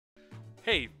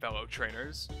Hey fellow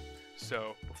trainers!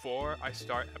 So before I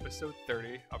start episode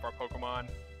 30 of our Pokemon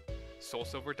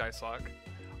SoulSilver Dicelocke,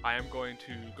 I am going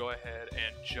to go ahead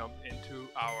and jump into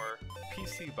our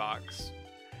PC box,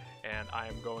 and I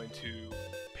am going to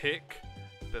pick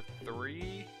the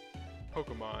 3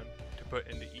 Pokemon to put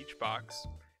into each box,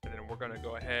 and then we're going to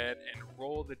go ahead and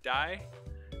roll the die,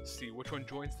 see which one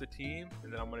joins the team,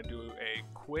 and then I'm going to do a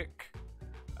quick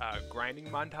grinding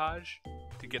montage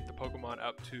to get the Pokemon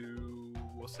up to,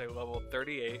 we'll say, level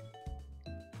 38,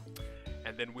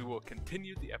 and then we will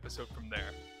continue the episode from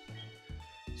there.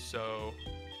 So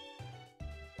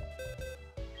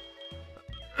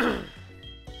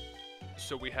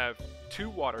we have 2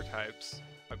 water types,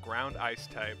 a ground ice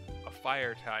type, a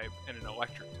fire type, and an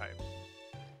electric type.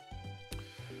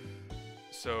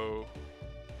 So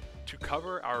to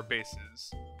cover our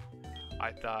bases,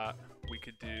 I thought we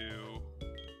could do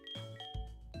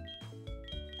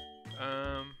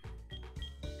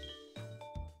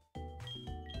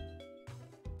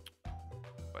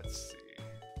let's see.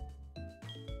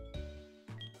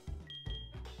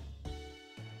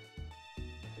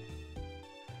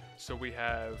 So we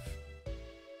have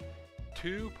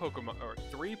 2 Pokemon, or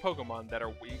 3 Pokemon that are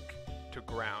weak to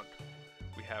ground.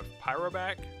 We have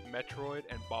Pyroback, Metroid,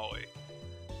 and Bali.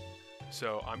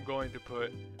 So I'm going to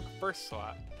put first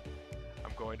slot,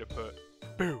 I'm going to put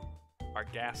our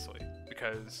Ghastly,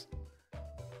 because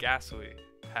Ghastly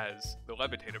has the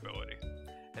Levitate ability.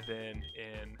 And then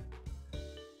in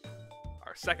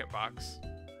our second box,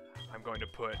 I'm going to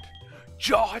put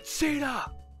John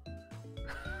Cena,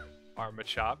 our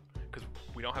Machop, because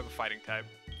we don't have a fighting type.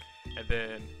 And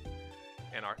then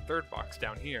in our third box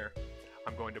down here,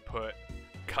 I'm going to put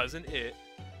Cousin It,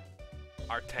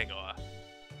 our Tangela,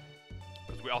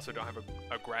 because we also don't have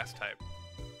a grass type.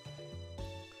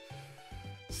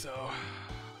 So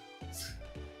let's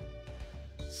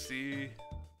see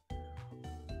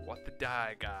what the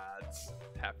die gods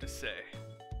have to say.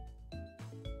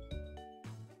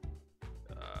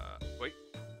 Wait,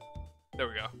 there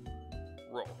we go.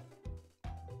 Roll.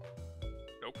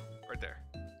 Nope, right there.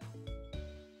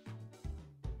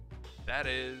 That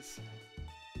is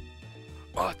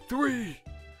a 3.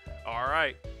 All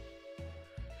right,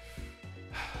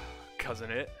 Cousin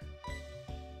It,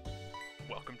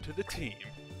 welcome to the team.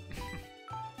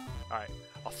 All right,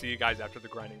 I'll see you guys after the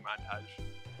grinding montage.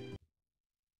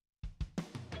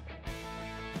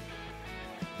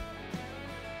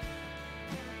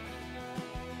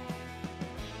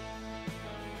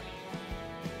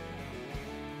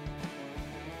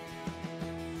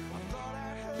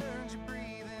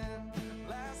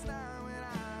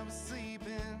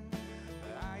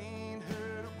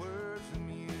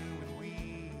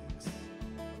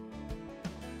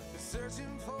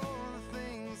 Searching for the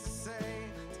things to say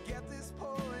to get this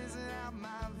poison out my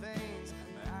veins.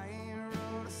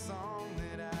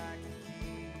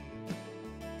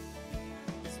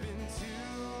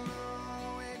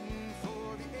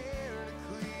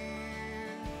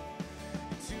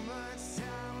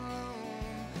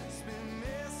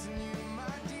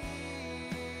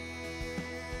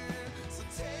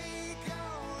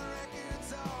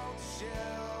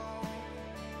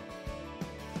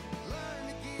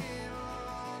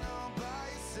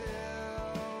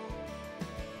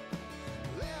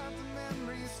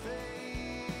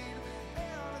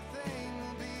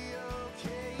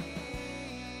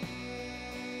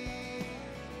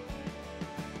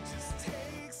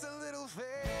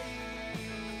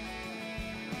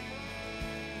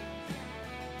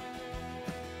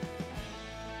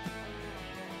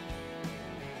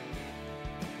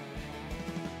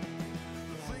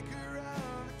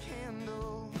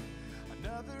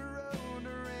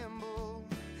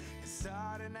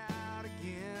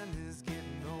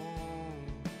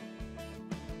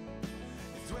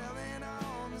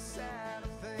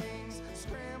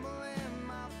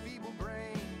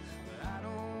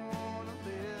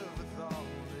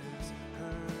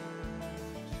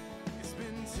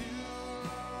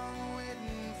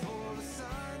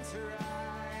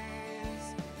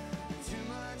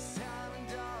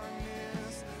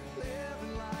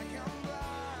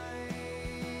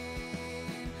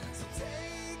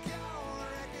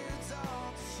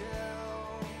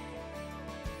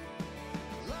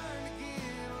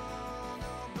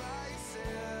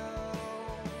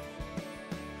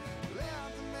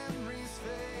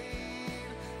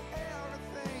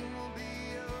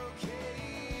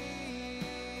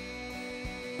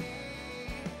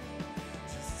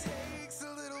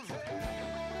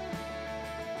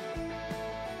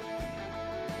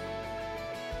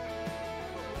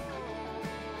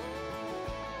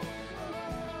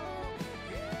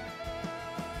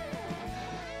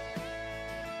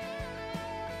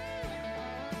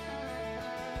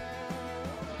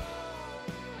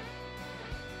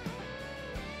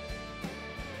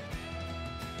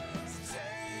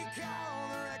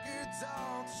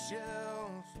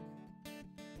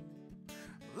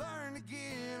 Learn to get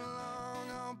along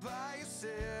all by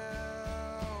yourself.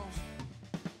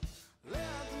 Let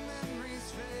the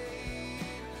memories fade.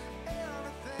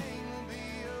 Everything will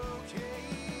be okay.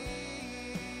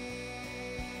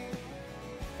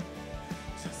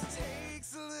 Just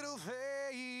takes a little faith.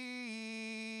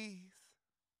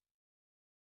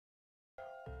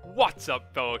 What's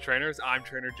up, fellow trainers? I'm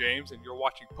TrainerJames, and you're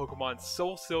watching Pokemon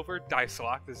SoulSilver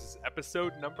Dicelocke. This is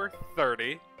episode number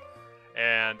 30,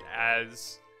 and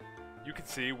as you can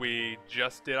see, we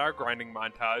just did our grinding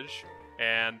montage,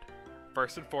 and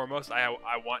first and foremost, I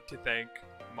want to thank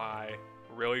my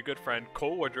really good friend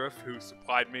Cole Woodruff, who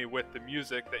supplied me with the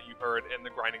music that you heard in the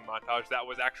grinding montage. That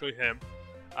was actually him.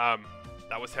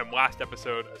 That was him last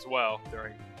episode as well,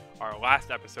 during our last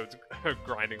episode's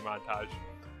grinding montage.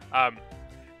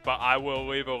 But I will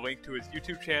leave a link to his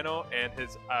YouTube channel and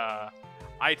his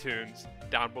iTunes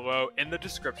down below in the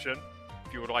description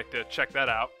if you would like to check that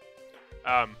out.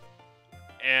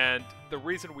 And the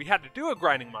reason we had to do a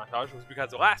grinding montage was because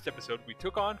the last episode we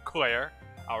took on Claire,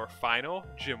 our final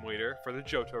gym leader for the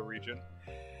Johto region,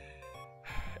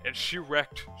 and she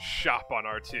wrecked shop on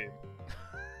our team.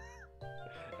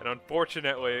 And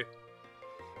unfortunately,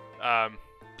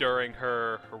 during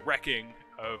her wrecking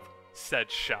of said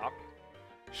shop,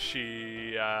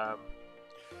 she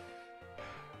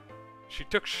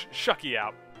took Shucky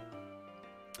out.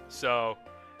 So,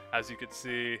 as you can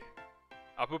see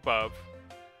up above,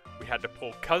 we had to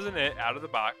pull Cousin It out of the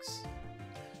box.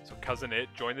 So Cousin It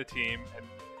joined the team, and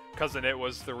Cousin It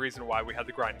was the reason why we had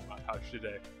the grinding montage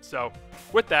today. So,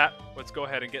 with that, let's go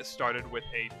ahead and get started with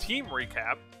a team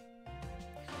recap.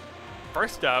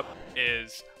 First up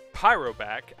is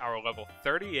Pyroback, our level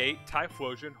 38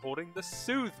 Typhlosion holding the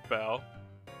Soothe Bell.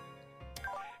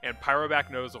 And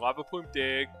Pyroback knows Lava Plume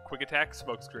Dig, Quick Attack,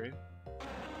 Smokescreen.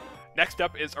 Next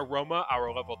up is Aroma,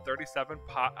 our level 37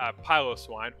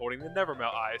 Piloswine holding the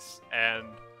Nevermelt Ice. And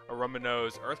Aroma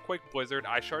knows Earthquake, Blizzard,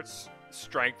 Ice Shard,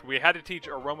 Strength. We had to teach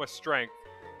Aroma Strength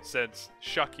since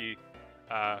Shucky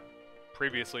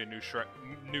previously knew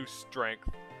Strength.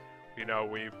 You know,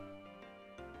 we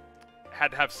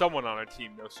had to have someone on our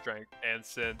team know Strength. And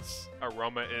since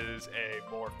Aroma is a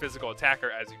more physical attacker,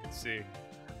 as you can see,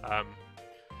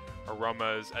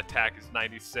 Aroma's attack is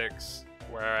 96,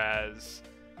 whereas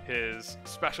his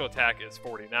special attack is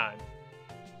 49.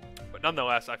 But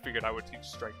nonetheless, I figured I would teach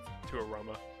Strength to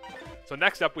Aroma. So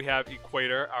next up we have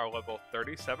Equator, our level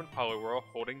 37 Poliwhirl,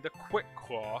 holding the Quick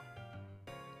Claw.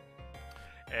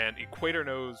 And Equator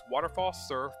knows Waterfall,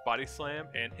 Surf, Body Slam,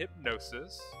 and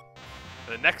Hypnosis.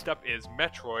 And then next up is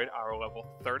Metroid, our level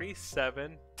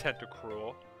 37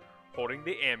 Tentacruel, holding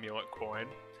the Amulet Coin.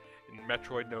 And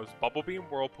Metroid knows Bubble Beam,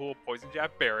 Whirlpool, Poison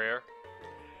Jab, Barrier.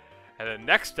 And then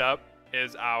next up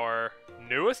is our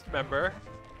newest member,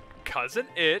 Cousin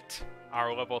It,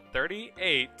 our level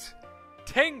 38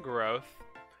 Tangrowth,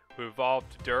 who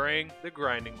evolved during the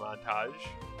grinding montage.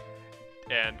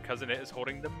 And Cousin It is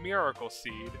holding the Miracle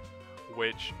Seed,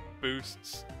 which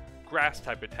boosts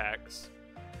grass-type attacks.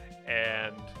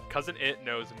 And Cousin It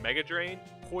knows Mega Drain,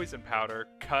 Poison Powder,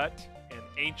 Cut, and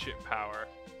Ancient Power.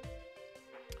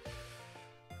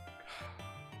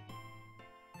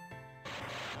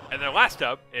 And then last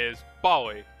up is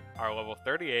Bali, our level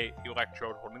 38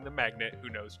 Electrode holding the Magnet, who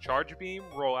knows Charge Beam,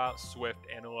 Rollout, Swift,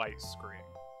 and Light Screen.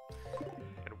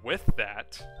 And with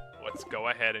that, let's go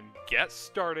ahead and get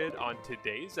started on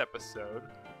today's episode.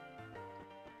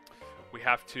 We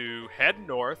have to head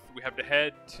north. We have to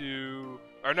head to...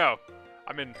 Or no,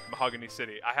 I'm in Mahogany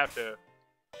City. I have to...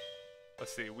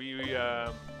 Let's see, we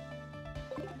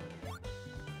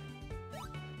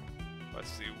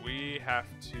have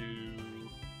to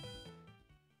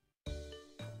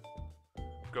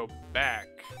go back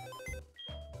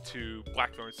to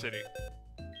Blackthorn City.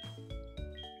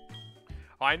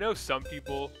 I know some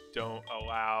people don't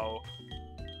allow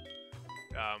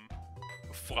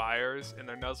flyers in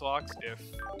their Nuzlockes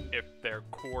if their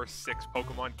core 6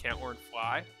 Pokemon can't learn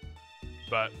Fly,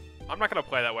 but I'm not going to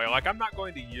play that way. Like, I'm not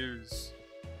going to use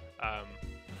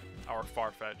our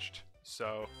Farfetch'd,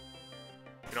 so,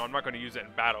 you know, I'm not going to use it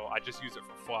in battle. I just use it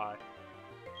for Fly.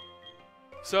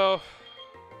 So,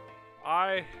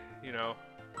 I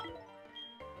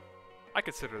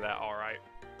consider that alright.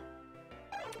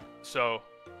 So,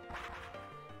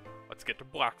 let's get to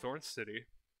Blackthorn City.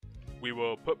 We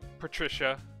will put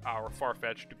Patricia, our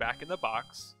Farfetch'd, back in the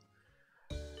box.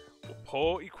 We'll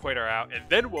pull Equator out, and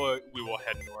then we will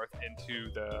head north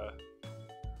into the...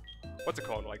 What's it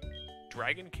called? Like,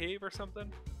 Dragon Cave or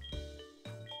something?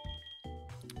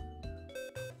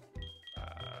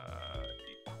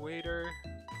 Equator...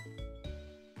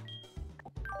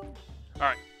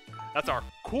 Alright, that's our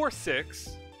core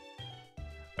 6.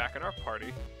 back in our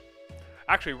party.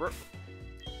 Actually, real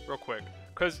quick,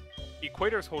 because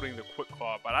Equator's holding the Quick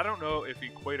Claw, but I don't know if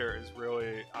Equator is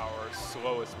really our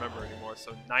slowest member anymore.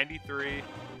 So 93,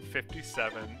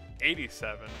 57,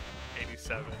 87,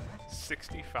 87,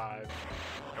 65,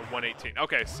 and 118.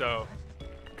 Okay, so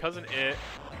Cousin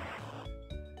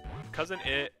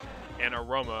It and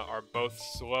Aroma are both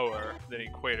slower than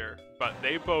Equator, but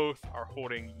they both are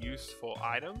holding useful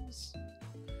items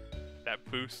that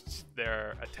boosts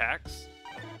their attacks.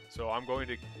 So I'm going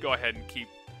to go ahead and keep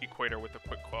Equator with the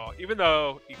Quick Claw. Even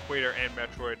though Equator and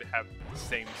Metroid have the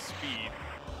same speed,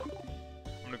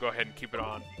 I'm going to go ahead and keep it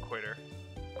on Equator.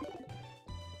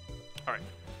 Alright,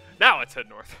 now let's head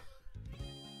north.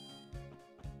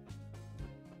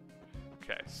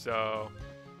 Okay, so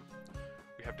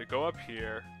we have to go up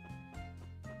here.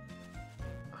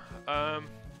 I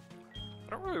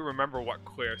don't really remember what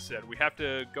Claire said. We have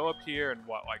to go up here and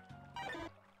what, like,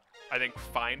 I think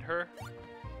find her.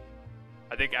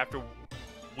 I think after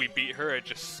we beat her, it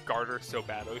just scarred her so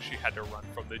badly she had to run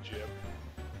from the gym.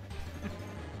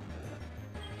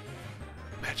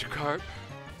 Magikarp.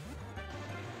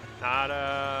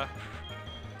 Nada.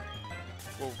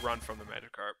 We'll run from the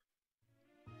Magikarp.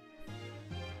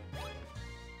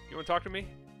 You want to talk to me?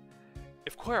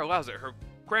 If Claire allows it, her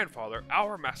grandfather,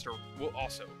 our master, will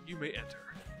also. You may enter.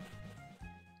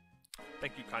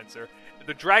 Thank you, kind sir.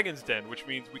 The Dragon's Den, which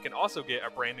means we can also get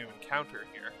a brand new encounter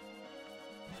here.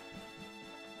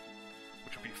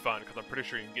 Which would be fun, because I'm pretty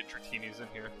sure you can get Dratini's in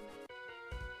here.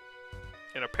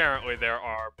 And apparently there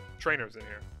are trainers in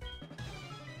here.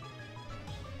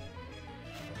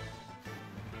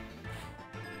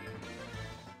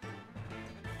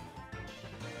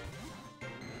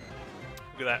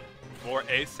 Look at that. More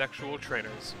asexual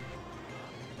trainers.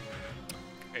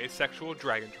 Asexual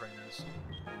dragon trainers.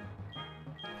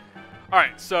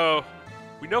 Alright, so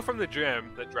we know from the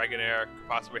gym that Dragonair could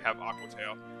possibly have Aqua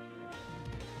Tail.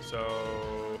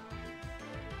 So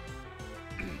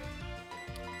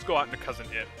let's go out into Cousin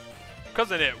It.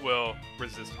 Cousin It will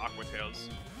resist Aqua Tails.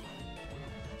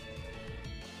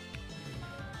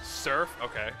 Surf?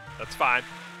 Okay, that's fine.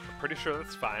 I'm pretty sure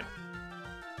that's fine.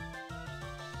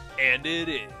 And it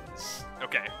is.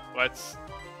 Okay, let's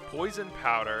Poison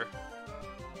Powder.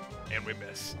 And we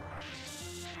miss.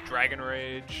 Dragon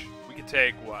Rage. We could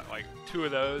take, what, like 2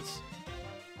 of those?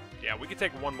 Yeah, we could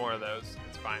take 1 more of those.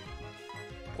 It's fine.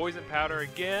 Poison Powder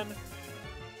again.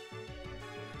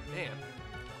 Man,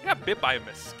 I got bit by a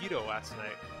mosquito last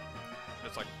night.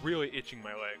 It's like really itching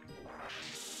my leg.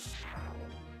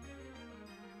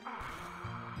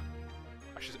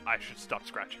 I should stop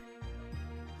scratching.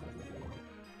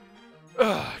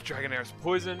 Dragonair's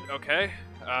poisoned. Okay.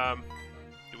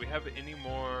 Do we have any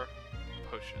more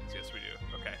potions? Yes, we do.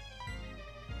 Okay.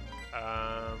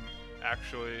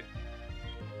 Actually,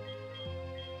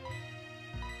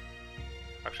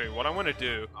 what I'm gonna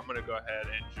do, I'm gonna go ahead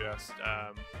and just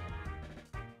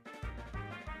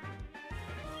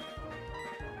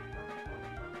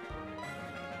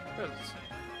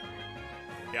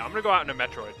yeah, I'm gonna go out into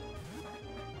Metroid.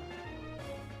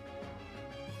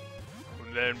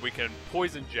 And then we can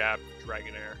Poison Jab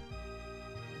Dragonair.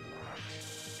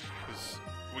 Because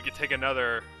we could take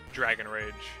another Dragon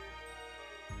Rage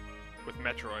with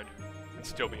Metroid and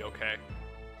still be okay.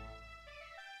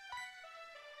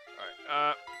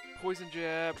 Alright, Poison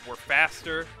Jab. We're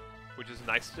faster, which is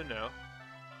nice to know.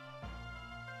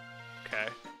 Okay.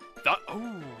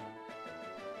 Ooh!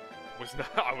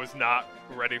 I was not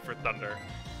ready for Thunder.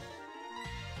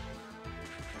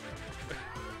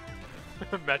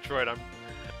 Metroid, I'm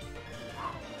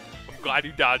glad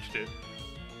you dodged it.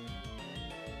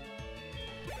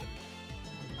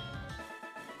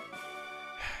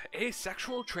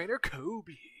 Asexual Trainer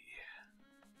Kobe.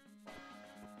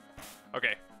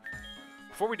 Okay.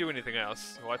 Before we do anything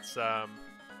else, let's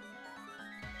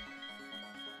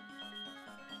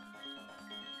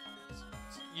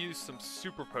use some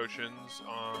super potions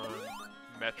on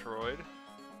Metroid.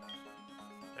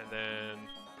 And then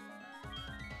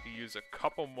use a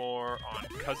couple more on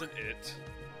Cousin It.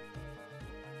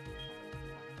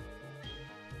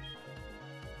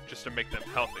 Just to make them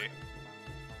healthy.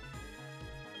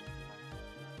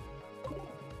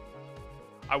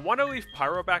 I want to leave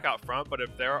Pyro back out front, but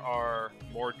if there are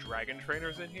more dragon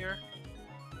trainers in here,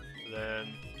 then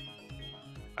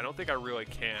I don't think I really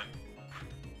can.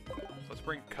 So let's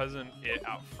bring Cousin It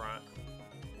out front.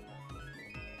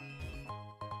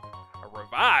 A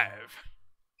revive!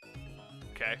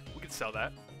 Okay, we can sell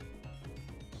that.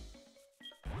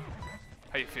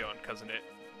 How you feeling, Cousin It?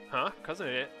 Huh? Cousin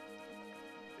It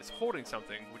is holding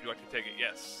something. Would you like to take it?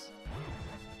 Yes.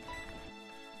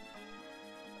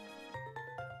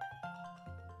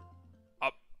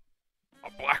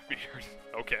 Weird.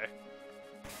 Okay.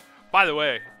 By the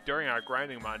way, during our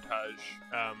grinding montage,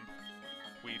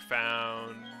 we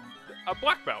found a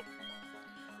black belt,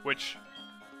 which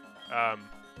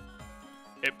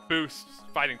it boosts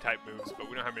fighting type moves, but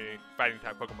we don't have any fighting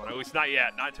type Pokemon. At least not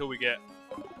yet. Not until we get,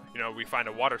 we find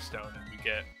a Water Stone and we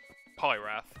get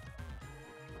Poliwrath.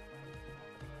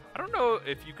 I don't know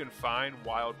if you can find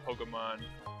wild Pokemon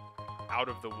out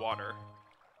of the water.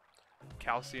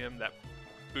 Calcium that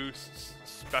boosts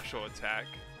special attack.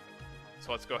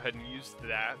 So let's go ahead and use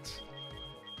that.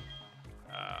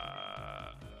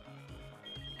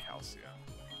 Calcium.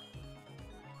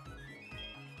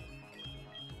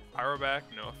 Pyroback,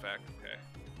 no effect. Okay.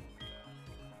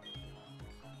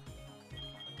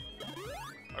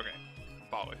 Okay.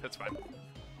 Follow it. That's fine.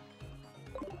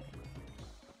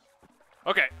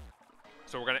 Okay.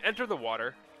 So we're gonna enter the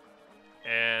water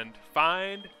and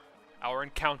find our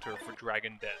encounter for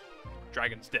Dragon's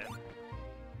Den.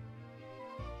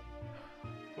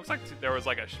 Looks like there was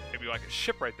like maybe like a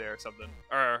ship right there or something.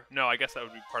 Or no, I guess that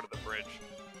would be part of the bridge.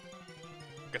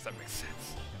 I guess that makes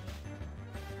sense.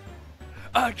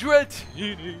 A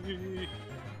Dratini!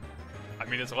 I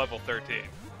mean, it's level 13,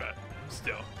 but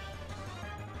still.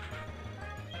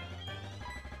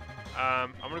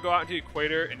 I'm gonna go out into the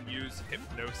Equator and use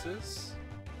Hypnosis.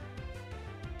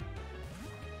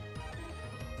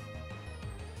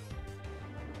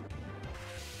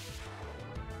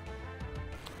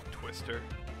 Twister.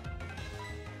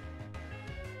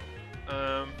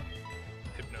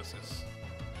 Hypnosis.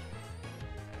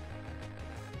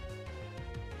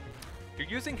 You're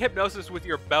using Hypnosis with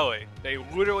your belly. They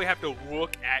literally have to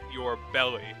look at your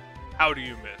belly. How do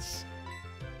you miss?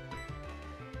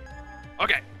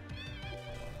 Okay.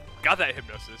 Got that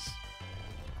Hypnosis.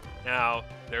 Now,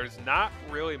 there's not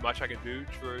really much I can do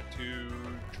to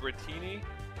Dratini.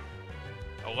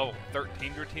 A level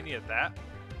 13 Dratini at that.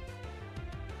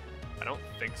 I don't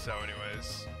think so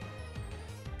anyways.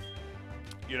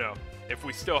 If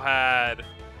we still had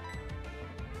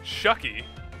Shucky,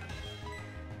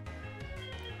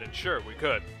 then sure, we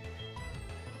could.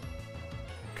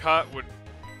 Cut would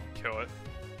kill it.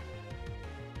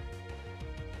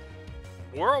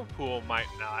 Whirlpool might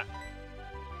not.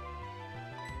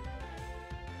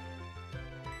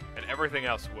 And everything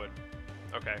else would.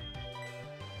 Okay.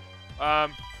 I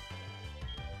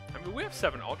mean, we have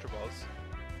 7 Ultra Balls.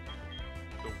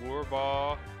 The Lure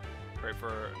Ball. Right,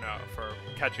 for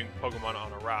catching Pokemon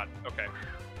on a rod. Okay.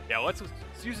 Yeah, let's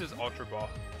use this Ultra Ball.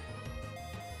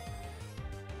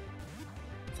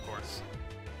 Of course.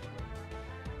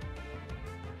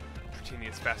 Dratini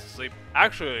is fast asleep.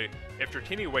 Actually, if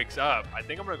Dratini wakes up, I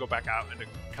think I'm going to go back out into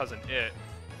Cousin It.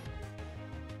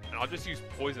 And I'll just use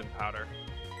Poison Powder.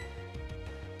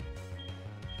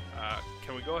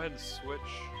 Can we go ahead and switch?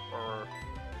 Or...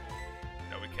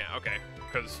 No, we can't. Okay.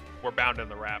 Because we're bound in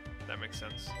the wrap. That makes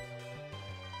sense.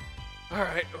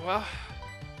 Alright, well...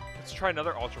 Let's try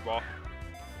another Ultra Ball.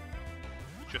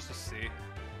 Just to see.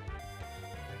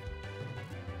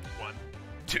 1,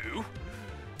 2,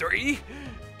 3...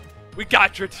 We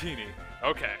got Dratini!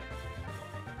 Okay.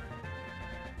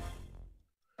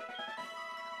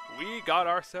 We got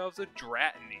ourselves a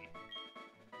Dratini.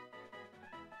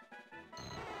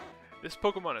 This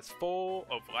Pokemon is full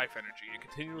of life energy. It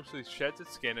continuously sheds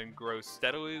its skin and grows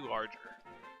steadily larger.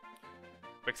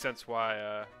 Makes sense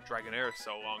why Dragonair is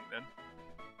so long then.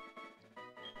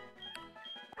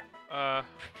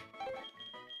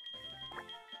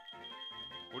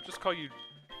 We'll just call you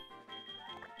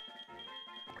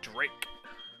Drake.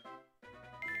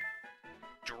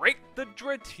 Drake the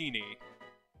Dratini.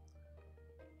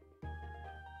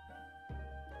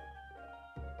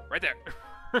 Right there.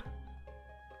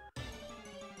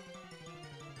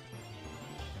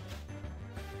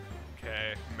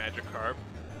 Okay, Magikarp.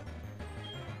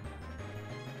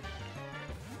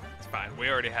 It's fine. We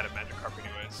already had a Magikarp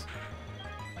anyways.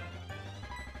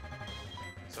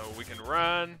 So we can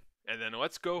run, and then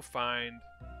let's go find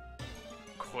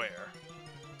Claire.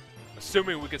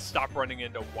 Assuming we could stop running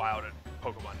into wild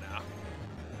Pokemon now.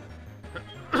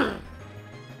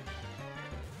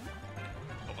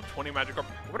 Level 20 Magikarp.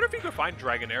 I wonder if you could find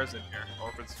Dragonairs in here, or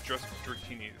if it's just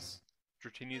Dratinis.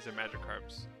 Dratinis and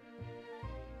Magikarps.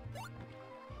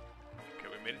 Okay,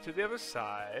 we made it to the other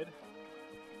side.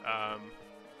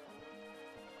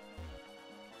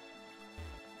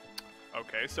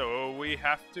 Okay, so we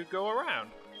have to go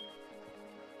around.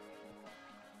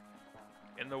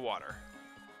 In the water.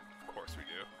 Of course we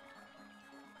do.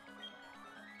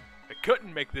 I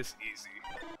couldn't make this easy.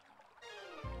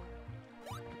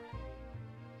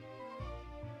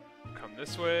 Come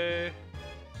this way.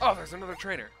 Oh, there's another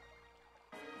trainer.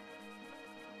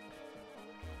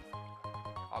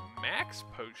 Max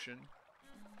potion.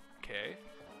 Okay.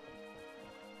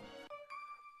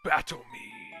 Battle me.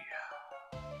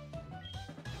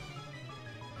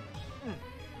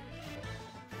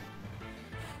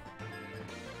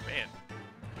 Man.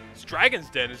 This Dragon's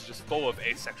Den is just full of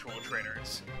asexual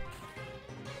trainers.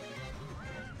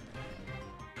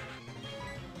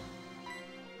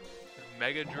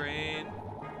 Mega Drain.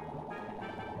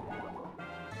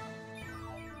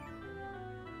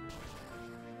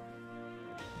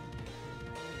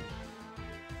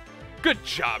 Good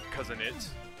job, Cousin It.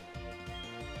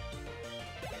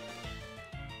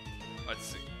 Let's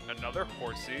see. Another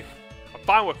Horsey. I'm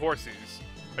fine with Horsies.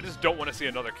 I just don't want to see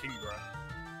another Kingdra.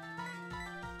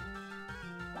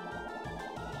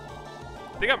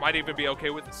 I think I might even be okay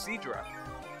with the Seadra.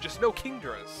 Just no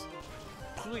Kingdras.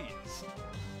 Please.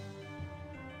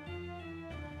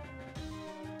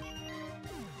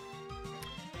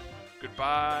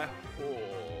 Goodbye,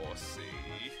 Horsey.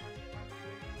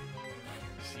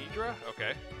 Seadra?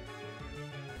 Okay.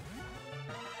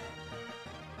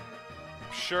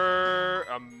 I'm sure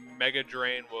a Mega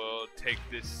Drain will take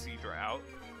this Seadra out.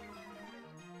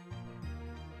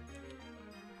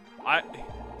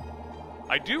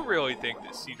 I do really think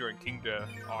that Seadra and Kingdra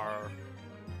are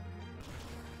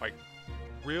like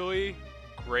really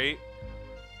great.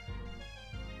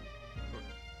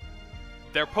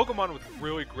 They're Pokemon with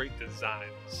really great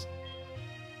designs.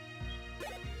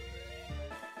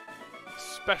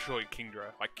 Especially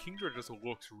Kingdra. Like, Kingdra just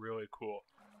looks really cool.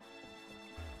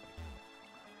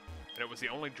 And it was the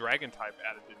only Dragon type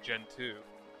added to Gen 2.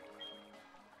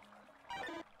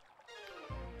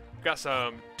 Got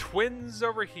some twins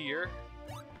over here.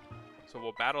 So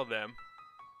we'll battle them.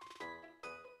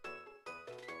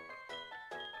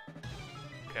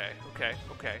 Okay.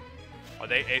 Are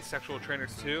they asexual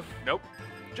trainers too? Nope.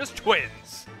 Just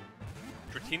twins.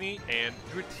 Dratini and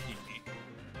Dratini.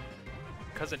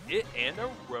 Cousin It and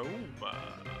Aroma.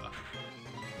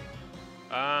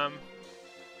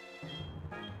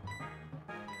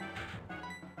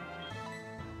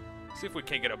 See if we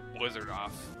can't get a Blizzard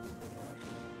off.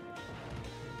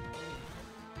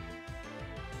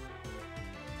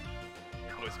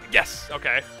 Yes!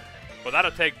 Okay. Well,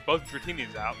 that'll take both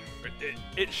Dratinis out.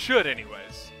 It should,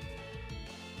 anyways.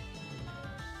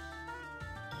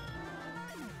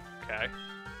 Okay.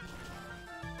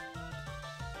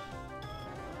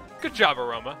 Good job,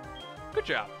 Aroma. Good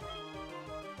job.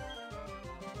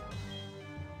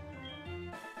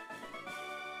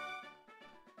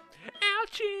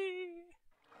 Ouchie!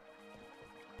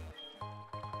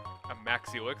 A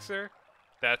Max Elixir?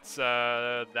 That's,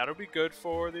 that'll be good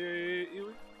for the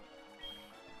Elite.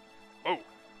 Oh!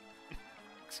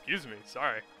 Excuse me,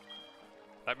 sorry.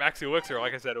 That Max Elixir,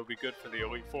 like I said, will be good for the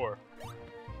Elite Four.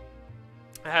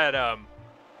 I had,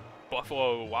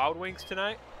 Buffalo Wild Wings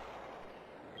tonight.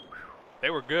 They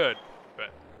were good,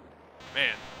 but,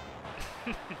 man.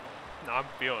 No, I'm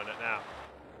feeling it now.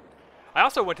 I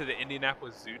also went to the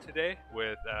Indianapolis Zoo today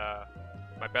with,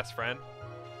 my best friend.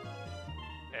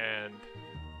 And,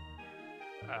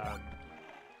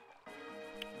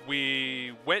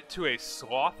 we went to a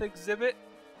sloth exhibit.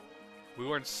 We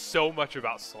learned so much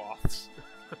about sloths.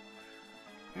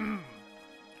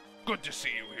 Good to see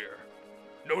you here.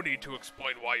 No need to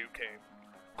explain why you came.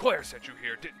 Claire sent you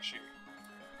here, didn't she?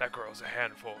 That girl's a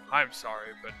handful. I'm sorry,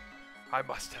 but I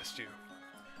must test you.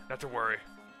 Not to worry.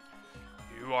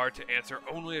 You are to answer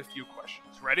only a few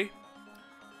questions. Ready?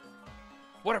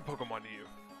 What are Pokemon to you?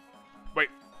 Wait.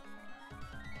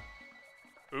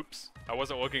 Oops. I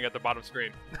wasn't looking at the bottom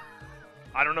screen.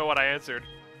 I don't know what I answered.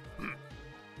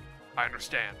 I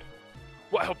understand.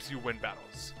 What helps you win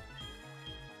battles?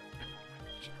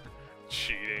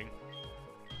 Cheating.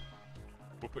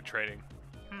 We'll put training.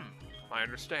 I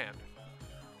understand.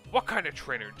 What kind of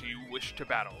trainer do you wish to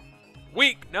battle?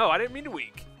 Weak! No, I didn't mean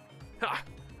weak. Ha!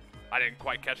 I didn't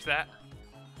quite catch that.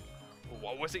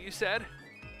 What was it you said?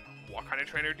 What kind of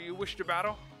trainer do you wish to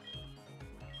battle?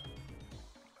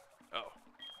 Oh,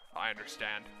 I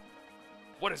understand.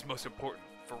 What is most important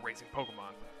for raising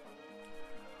Pokemon?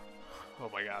 Oh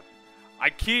my god.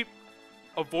 I keep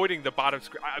avoiding the bottom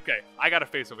screen. Okay, I got a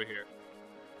face over here.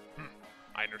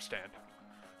 I understand.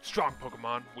 Strong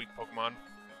Pokemon, weak Pokemon.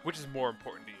 Which is more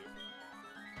important to you?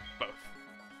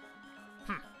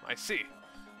 Both. I see.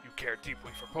 You care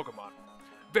deeply for Pokemon.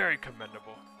 Very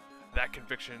commendable. That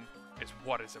conviction is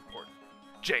what is important.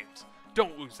 James,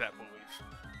 don't lose that belief.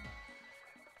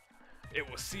 It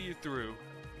will see you through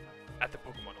at the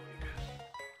Pokemon League.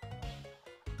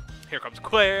 Here comes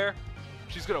Claire.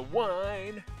 She's gonna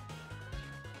whine.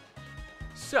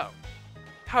 So,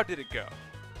 how did it go?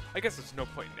 I guess there's no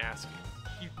point in asking.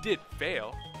 You did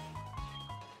fail.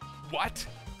 What?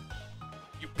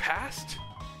 You passed?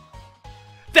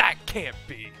 That can't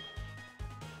be!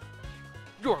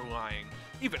 You're lying.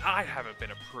 Even I haven't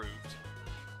been approved.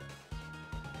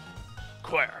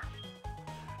 Claire,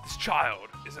 this child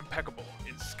is impeccable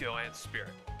in skill and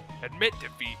spirit. Admit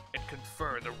defeat and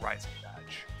confer the Rising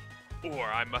Badge. Or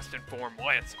I must inform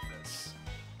Lance of this.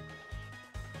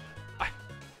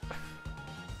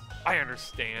 I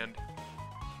understand.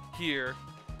 Here,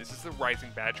 this is the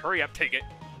Rising Badge. Hurry up, take it.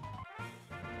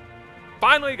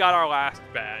 Finally got our last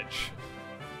badge.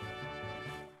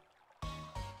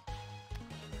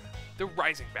 The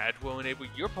Rising Badge will enable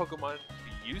your Pokemon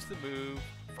to use the move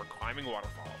for climbing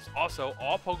waterfalls. Also,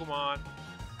 all Pokemon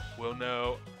will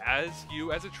know as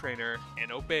you as a trainer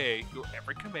and obey your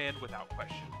every command without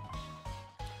question.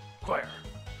 Claire,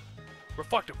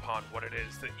 reflect upon what it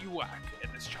is that you lack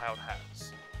and this child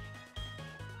has.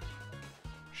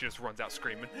 She just runs out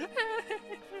screaming.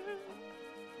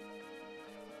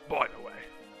 By the way,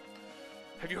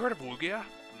 have you heard of Lugia?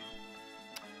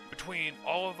 Between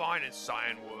Olivine and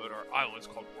Cyanwood are islands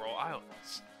called Whirl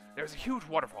Islands. There's a huge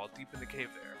waterfall deep in the cave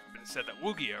there, but it's said that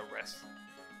Lugia rests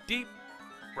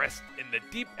in the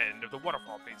deep end of the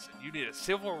waterfall basin. You need a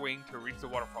silver wing to reach the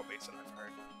waterfall basin, I've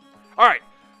heard. Alright,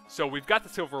 so we've got the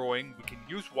silver wing, we can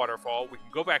use waterfall, we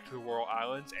can go back to the Whirl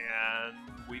Islands, and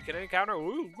we can encounter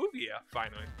Lugia,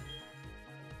 finally.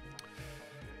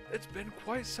 It's been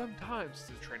quite some time since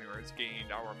the trainer has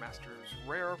gained our master's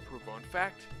rare approval. In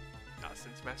fact, not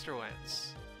since Master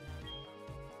Lance.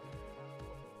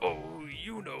 Oh,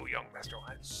 you know young Master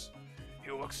Lance.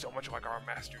 He looks so much like our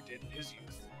master did in his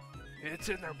youth. It's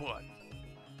in their blood.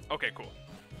 Okay, cool.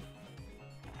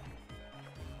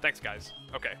 Thanks, guys.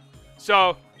 Okay,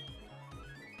 so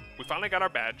we finally got our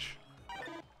badge.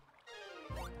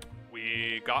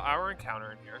 We got our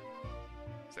encounter in here.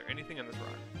 Is there anything in this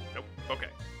rock? Nope. Okay.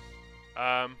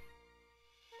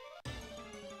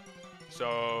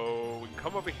 So we can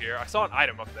come over here. I saw an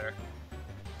item up there.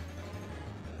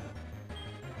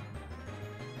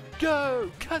 Go,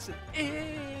 cousin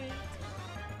it!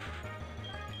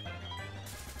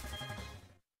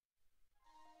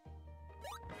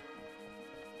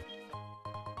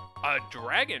 A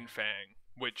Dragon Fang,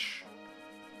 which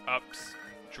ups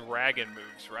dragon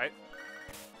moves, right?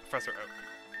 Professor Oak.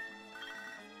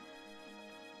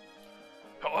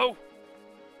 Hello?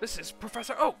 This is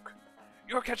Professor Oak.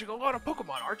 You're catching a lot of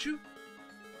Pokemon, aren't you?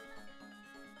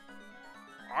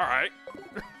 Alright.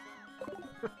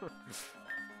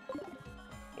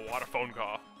 What a phone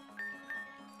call.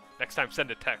 Next time,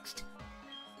 send a text.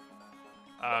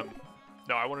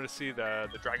 No, I wanted to see the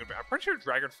Dragon Fang. I'm pretty sure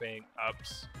Dragon Fang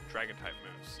ups Dragon-type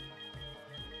moves.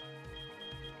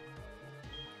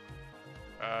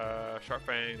 Sharp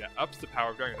Fang, that ups the power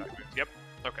of Dragon-type moves. Yep,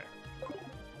 okay.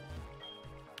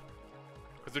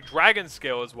 Because the Dragon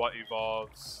skill is what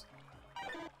evolves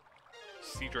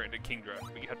Seadra into Kingdra,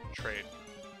 but you have to trade.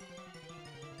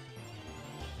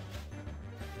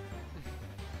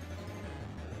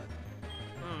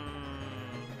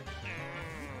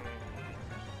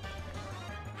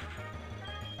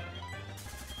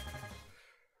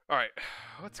 Alright,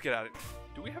 let's get out of here.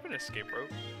 Do we have an escape rope?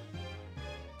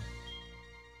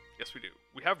 Yes, we do.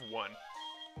 We have one.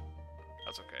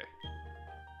 That's okay.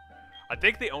 I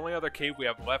think the only other cave we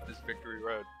have left is Victory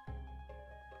Road.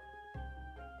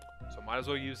 So might as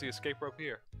well use the escape rope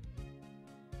here.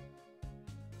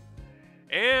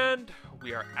 And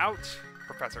we are out,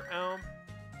 Professor Elm.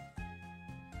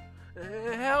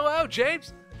 Hello,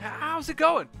 James. How's it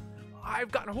going? I've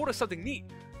gotten a hold of something neat.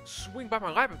 Swing by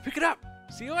my lab and pick it up.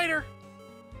 See you later.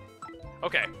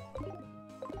 Okay.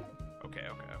 Okay.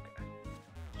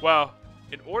 Well,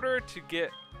 in order to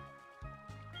get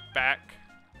back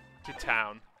to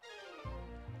town,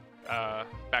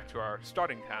 back to our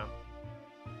starting town,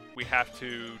 we have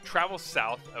to travel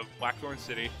south of Blackthorn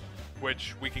City,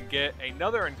 which we can get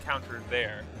another encounter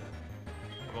there.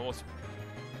 I'm almost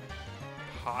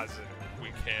positive we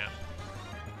can.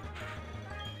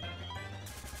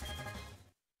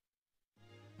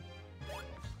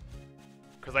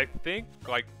 Because I think,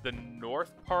 like, the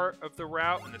north part of the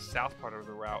route and the south part of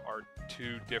the route are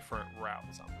two different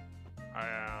routes.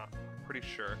 I'm pretty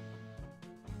sure.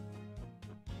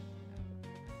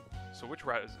 So which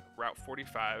route is it? Route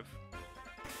 45.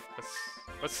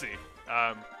 Let's see.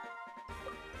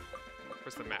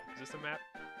 Where's the map? Is this the map?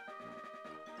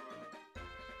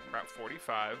 Route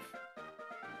 45.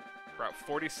 Route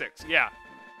 46. Yeah.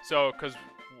 So, because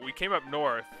we came up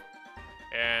north,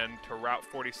 and to Route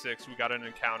 46, we got an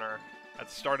encounter at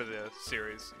the start of the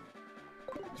series.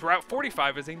 So Route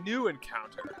 45 is a new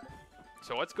encounter.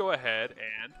 So let's go ahead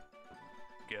and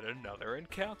get another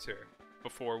encounter.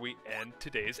 before we end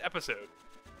today's episode.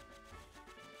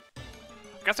 I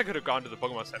guess I could have gone to the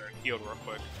Pokemon Center and healed real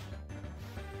quick.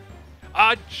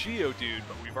 Geodude,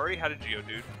 but we've already had a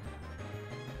Geodude.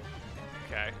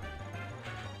 Okay.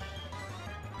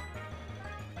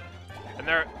 And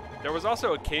there was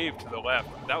also a cave to the left.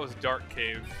 That was Dark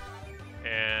Cave.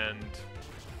 And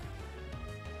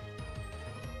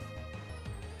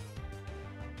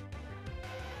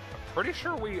I'm pretty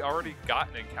sure we already got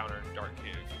an encounter in Dark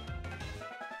Cave.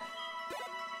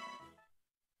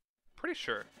 Pretty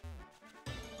sure.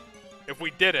 If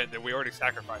we didn't, then we already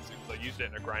sacrificed it because I used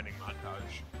it in a grinding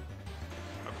montage.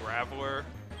 A Graveler.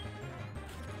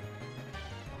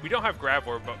 We don't have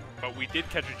Graveler, but we did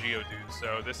catch a Geodude,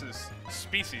 so this is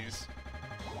species.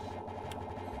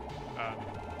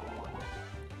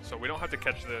 So we don't have to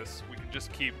catch this. We can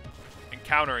just keep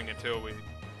encountering until we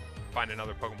find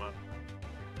another Pokemon.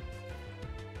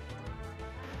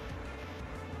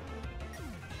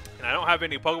 And I don't have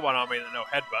any Pokemon on me that know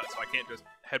Headbutt, so I can't just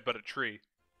headbutt a tree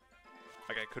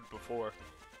like I could before.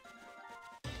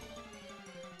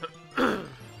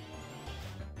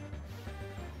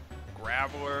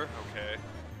 Graveler, okay.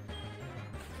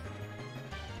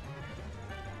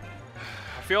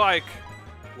 I feel like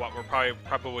we're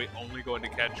probably only going to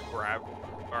catch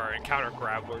or encounter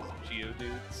Gravelers and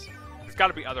Geodudes. There's got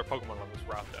to be other Pokemon on this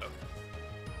route though.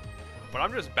 But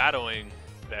I'm just battling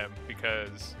them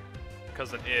because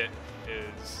an it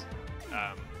is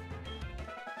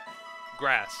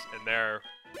grass and they're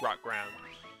rock ground,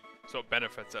 so it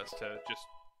benefits us to just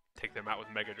take them out with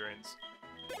Mega Drains.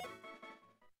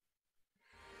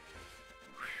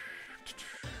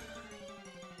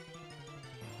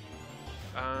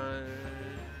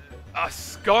 A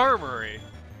Skarmory.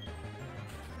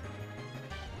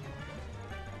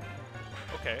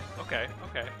 Okay.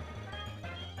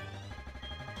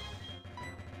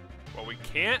 Well, we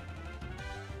can't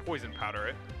poison powder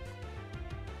it.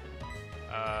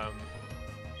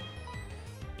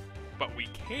 But we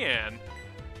can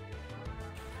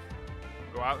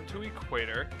go out into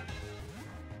Equator.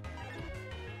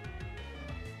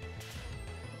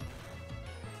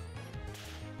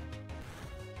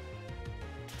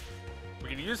 We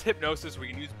can use Hypnosis, we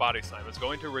can use Body Slam. It's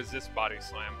going to resist Body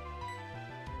Slam.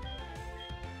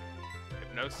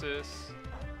 Hypnosis.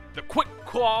 The Quick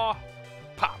Claw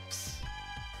pops.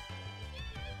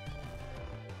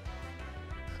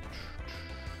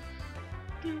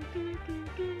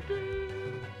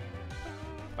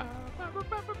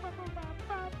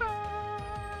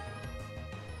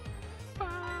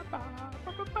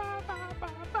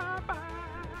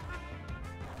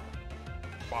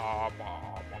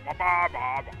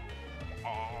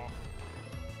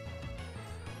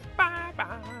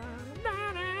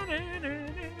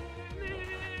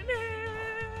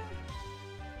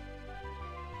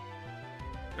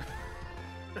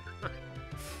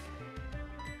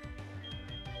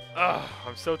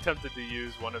 I'm so tempted to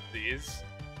use one of these,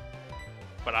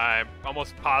 but I'm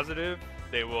almost positive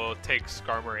they will take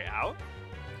Skarmory out.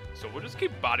 So we'll just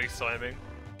keep Body Slamming.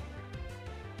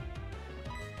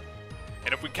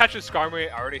 And if we catch a Skarmory,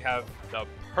 I already have the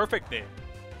perfect name.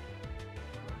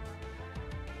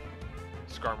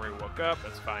 Skarmory woke up,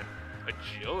 that's fine.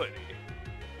 Agility.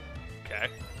 Okay.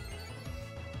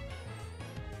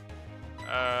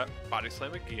 Body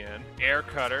Slam again. Air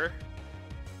Cutter.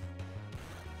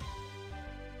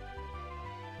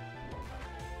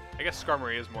 I guess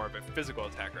Skarmory is more of a physical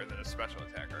attacker than a special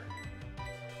attacker.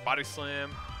 Body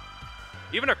Slam.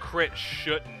 Even a crit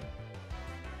shouldn't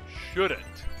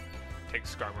take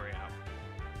Skarmory out.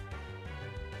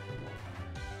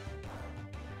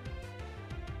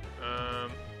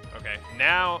 Okay,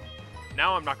 now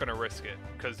I'm not gonna risk it,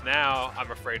 because now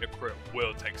I'm afraid a crit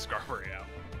will take Skarmory out.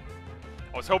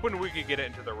 I was hoping we could get it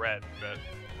into the red, but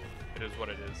it is what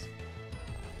it is.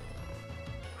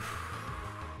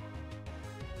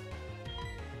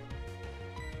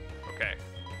 Okay,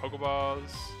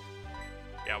 Pokeballs.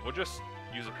 Yeah, we'll just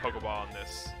use a Pokeball on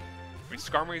this. I mean,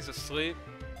 Skarmory's asleep.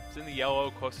 It's in the yellow,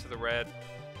 close to the red.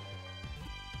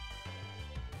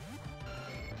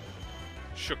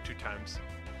 Shook 2 times,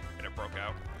 and it broke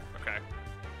out. Okay.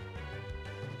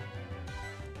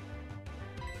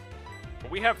 But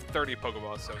we have 30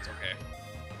 Pokeballs, so it's okay.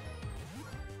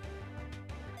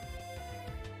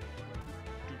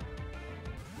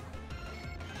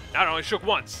 Now it only shook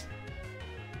once.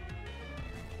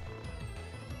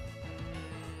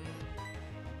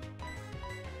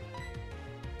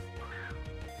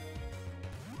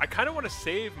 I kind of want to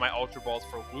save my Ultra Balls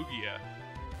for Lugia.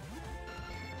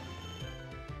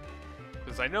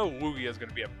 Because I know Lugia is going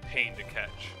to be a pain to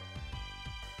catch.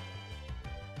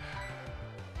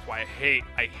 That's why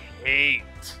I hate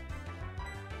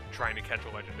trying to catch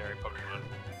a legendary Pokemon.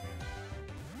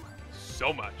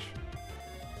 So much.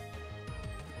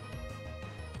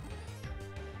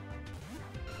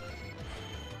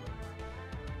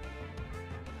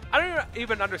 I don't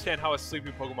even understand how a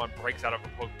sleeping Pokemon breaks out of a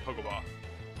Pokeball.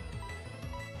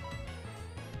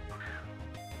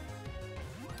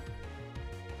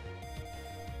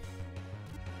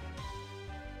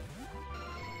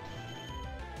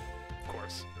 Of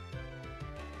course.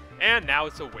 And now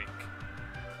it's a Wink.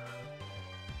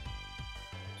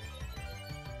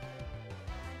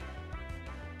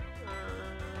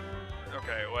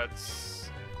 Okay, let's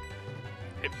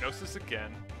Hypnosis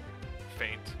again.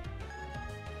 Faint.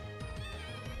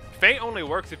 Faint only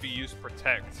works if you use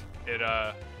Protect. It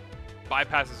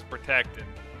bypasses Protect and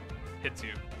hits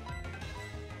you.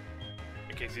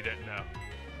 In case you didn't know.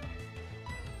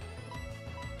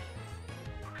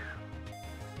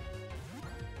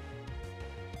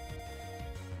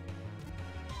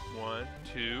 One,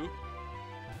 two.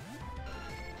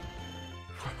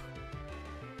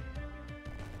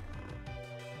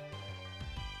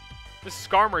 This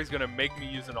Skarmory's gonna make me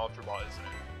use an Ultra Ball, isn't it?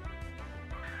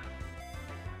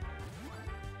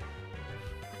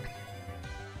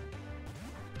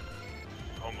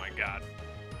 Oh my god.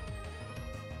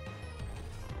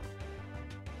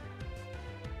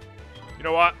 You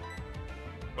know what?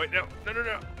 Wait, no.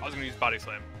 I was gonna use Body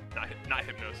Slam, not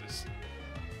Hypnosis.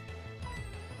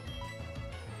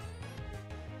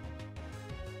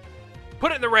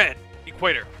 Put it in the red!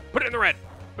 Equator. Put it in the red!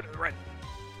 Put it in the red.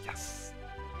 Yes.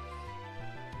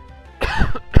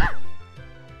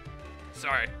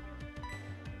 Sorry.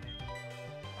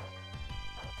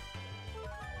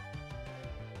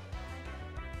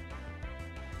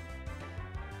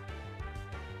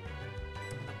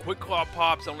 Quick Claw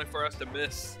pops only for us to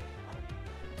miss.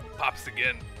 Pops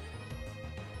again.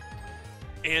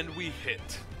 And we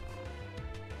hit.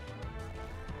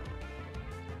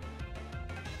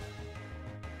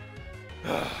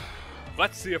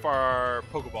 Let's see if our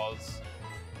Pokeballs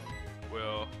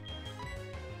will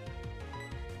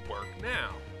work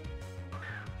now.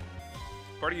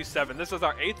 Already used 7. This is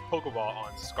our 8th Pokeball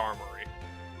on Skarmory.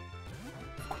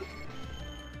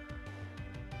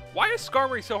 Why is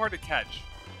Skarmory so hard to catch?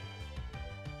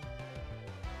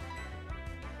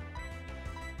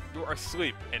 You are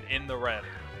asleep and in the red.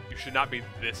 You should not be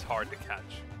this hard to catch.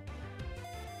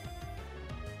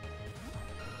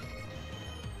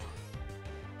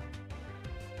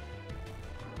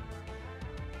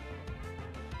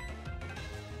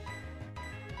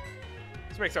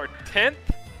 This makes our 10th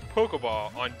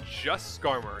Pokeball on just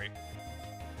Skarmory.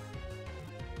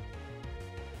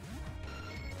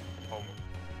 Oh.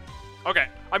 Okay,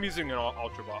 I'm using an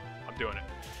Ultra Ball. I'm doing it.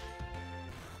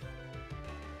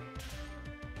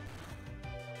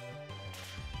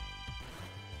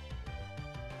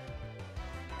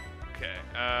 Okay,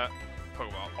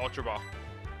 Pokeball, Ultra Ball.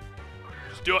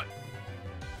 Just do it.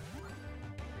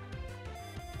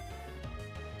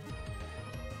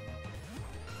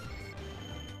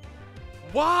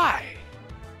 Why?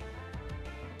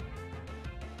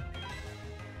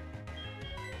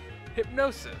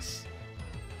 Hypnosis.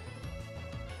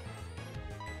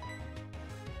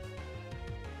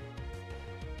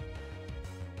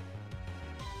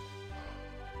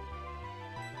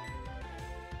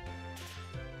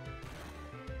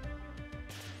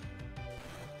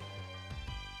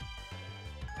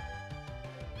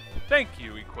 Thank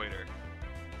you, Equator.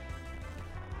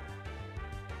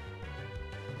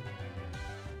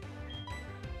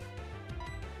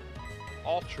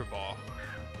 Ultra Ball.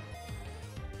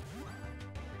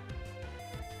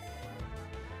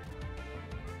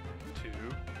 Two,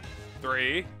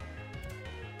 three.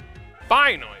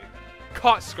 Finally!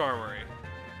 Caught Skarmory.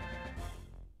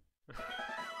 After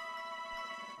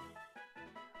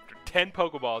 10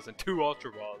 Pokeballs and 2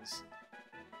 Ultra Balls.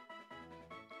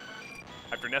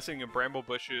 After nesting in bramble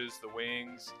bushes, the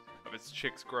wings of its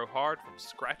chicks grow hard from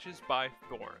scratches by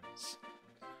thorns.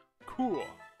 Cool.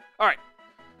 Alright.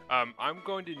 I'm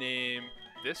going to name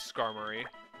this Skarmory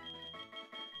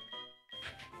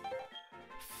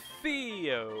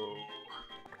Theo.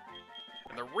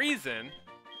 And the reason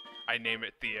I name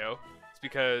it Theo is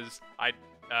because I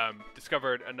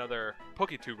discovered another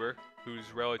PokeTuber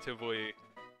who's relatively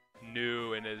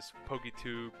new in his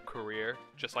PokeTube career,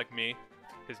 just like me.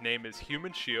 His name is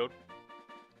Human Shield.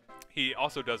 He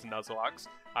also does Nuzlocks.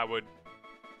 I would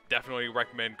definitely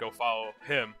recommend go follow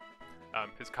him.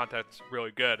 His content's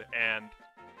really good, and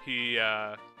he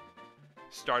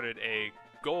started a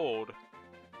gold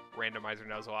randomizer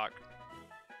Nuzlocke,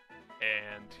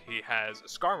 and he has a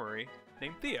Skarmory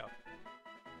named Theo.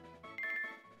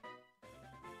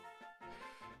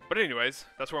 But anyways,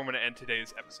 that's where I'm going to end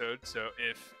today's episode. So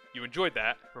if you enjoyed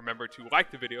that, remember to like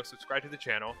the video, subscribe to the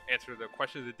channel, answer the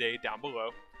question of the day down below,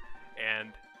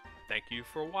 and thank you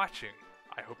for watching.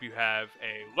 I hope you have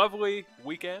a lovely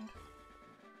weekend,